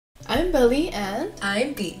I'm Belie and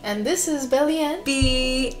I'm B. And this is Belie and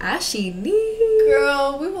B. Ashini.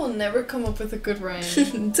 Girl, we will never come up with a good rhyme.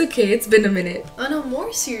 It's okay, it's been a minute. On a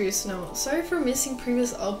more serious note, sorry for missing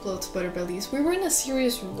previous uploads, Butterbellies. We were in a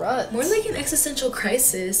serious rut. More like an existential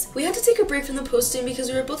crisis. We had to take a break from the posting because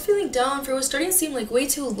we were both feeling down for what was starting to seem like way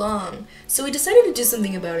too long. So we decided to do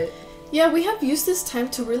something about it. Yeah, we have used this time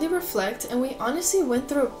to really reflect, and we honestly went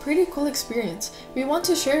through a pretty cool experience. We want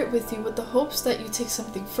to share it with you with the hopes that you take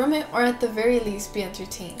something from it, or at the very least be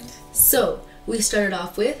entertained. So, we started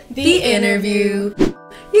off with the interview.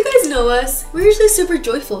 You guys know us. We're usually super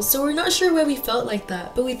joyful, so we're not sure why we felt like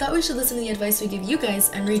that, but we thought we should listen to the advice we give you guys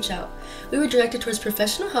and reach out. We were directed towards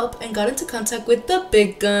professional help and got into contact with the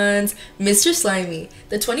big guns, Mr. Slimy,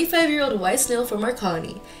 the 25-year-old white snail from our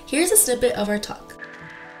colony. Here's a snippet of our talk.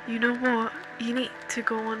 You know what? You need to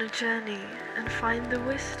go on a journey and find the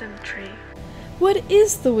wisdom tree. What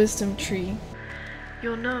is the wisdom tree?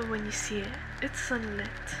 You'll know when you see it. It's sunlit.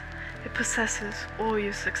 It possesses all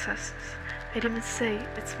your successes. I'd even say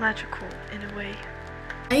it's magical in a way.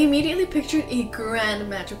 I immediately pictured a grand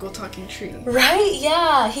magical talking tree. Right?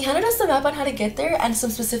 Yeah. He handed us the map on how to get there and some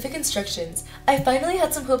specific instructions. I finally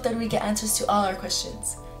had some hope that we'd get answers to all our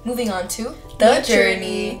questions. Moving on to the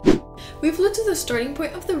journey. We flew to the starting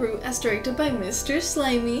point of the route as directed by Mr.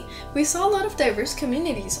 Slimy. We saw a lot of diverse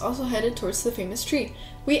communities also headed towards the famous tree.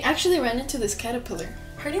 We actually ran into this caterpillar.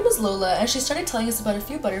 Her name was Lola, and she started telling us about a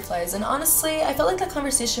few butterflies, and honestly, I felt like that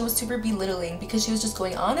conversation was super belittling because she was just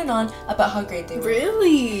going on and on about how great they were.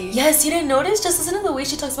 Really? Yes, you didn't notice? Just listen to the way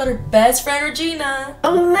she talks about her best friend, Regina.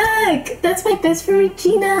 Oh look, that's my best friend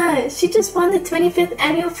Regina. She just won the 25th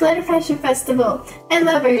annual Flutter Fashion Festival. I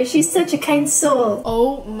love her, she's such a kind soul.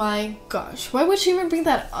 Oh my gosh, why would she even bring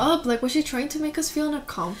that up? Like, was she trying to make us feel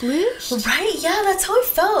unaccomplished? Right, yeah, that's how I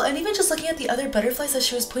felt. And even just looking at the other butterflies that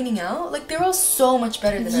she was pointing out, like, they were all so much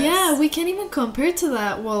better than us. Yeah, we can't even compare to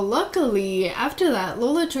that. Well, luckily, after that,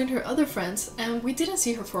 Lola joined her other friends, and we didn't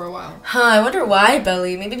see her for a while. Huh, I wonder why,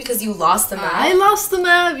 Belie. Maybe because you lost the map? I lost the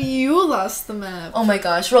map, you lost the map. Oh my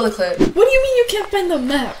gosh, roll the clip. What do you mean you can't find the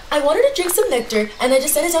map? I wanted to drink some nectar, and I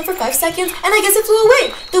just set it down for 5 seconds, and I guess it flew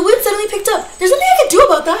away. The wind suddenly picked up. There's nothing I can do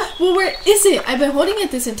about that. Well, where is it? I've been holding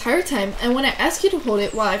it this entire time, and when I ask you to hold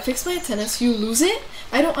it while I fix my antennas, you lose it?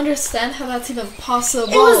 I don't understand how that's even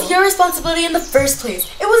possible. It was your responsibility in the first place.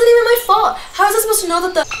 It wasn't even my fault. How was I supposed to know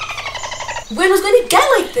that the wind was going to get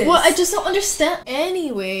like this? Well, I just don't understand.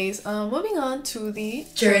 Anyways, moving on to the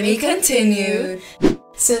journey continued.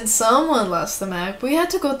 Since someone lost the map, we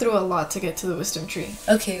had to go through a lot to get to the wisdom tree.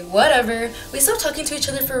 Okay, whatever. We stopped talking to each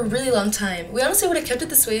other for a really long time. We honestly would have kept it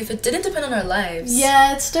this way if it didn't depend on our lives.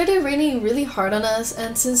 Yeah, it started raining really hard on us,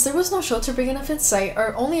 and since there was no shelter big enough in sight,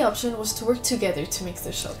 our only option was to work together to make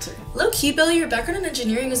the shelter. Low-key, Belie, your background in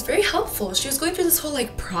engineering was very helpful. She was going through this whole,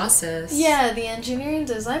 process. Yeah, the engineering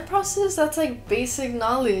design process, that's basic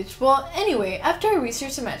knowledge. Well, anyway, after our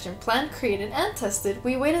research, imagined, planned, created, and tested,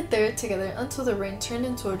 we waited there together until the rain turned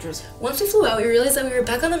into a drizzle. Once we flew out, we realized that we were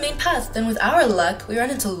back on the main path. Then with our luck, we ran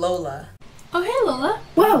into Lola. Oh, hey, Lola.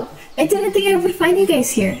 Wow, I didn't think I would find you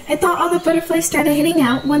guys here. I thought all the butterflies started hitting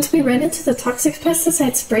out once we ran into the toxic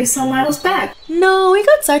pesticide spray some miles back. No, we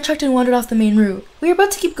got sidetracked and wandered off the main route. We were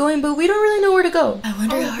about to keep going, but we don't really know where to go. I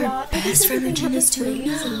wonder how her best friend Regina's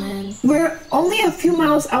doing. We're only a few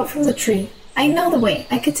miles out from the tree. I know the way.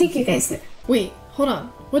 I could take you guys there. Wait, hold on.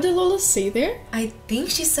 What did Lola say there? I think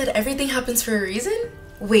she said everything happens for a reason?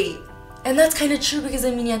 Wait, and that's kind of true because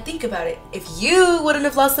think about it. If you wouldn't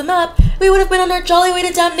have lost the map, we would have been on our jolly way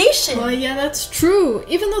to damnation. Oh yeah, that's true.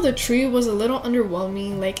 Even though the tree was a little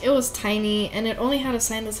underwhelming, it was tiny and it only had a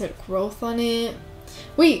sign that said growth on it.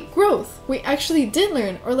 Wait, growth. We actually did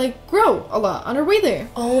learn, or grow a lot on our way there.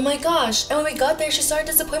 Oh my gosh, and when we got there, she saw our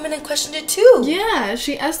disappointment and questioned it too. Yeah,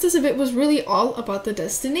 she asked us if it was really all about the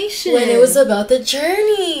destination. When it was about the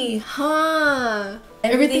journey. Huh.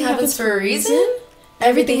 Everything happens for a reason?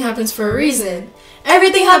 Everything happens for a reason.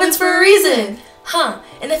 Everything happens for a reason. Huh,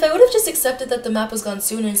 and if I would have just accepted that the map was gone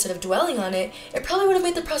sooner instead of dwelling on it, it probably would have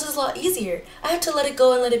made the process a lot easier. I had to let it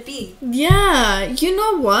go and let it be. Yeah, you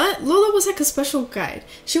know what? Lola was like a special guide.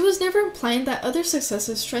 She was never implying that other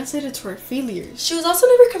successes translated to our failures. She was also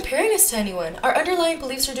never comparing us to anyone. Our underlying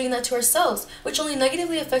beliefs were doing that to ourselves, which only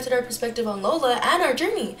negatively affected our perspective on Lola and our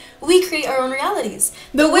journey. We create our own realities.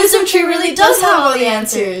 The wisdom tree really does have all the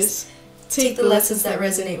answers. Take the lessons that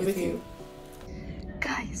resonate with you.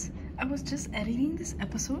 Guys, I was just editing this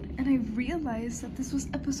episode and I realized that this was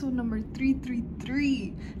episode number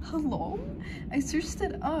 333. Hello? I searched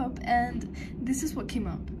it up and this is what came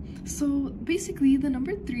up. So basically the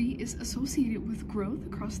number 3 is associated with growth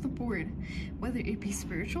across the board, whether it be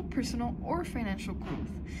spiritual, personal, or financial growth.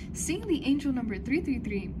 Seeing the angel number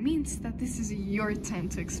 333 means that this is your time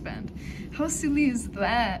to expand. How silly is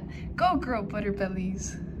that? Go grow, butter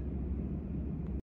bellies.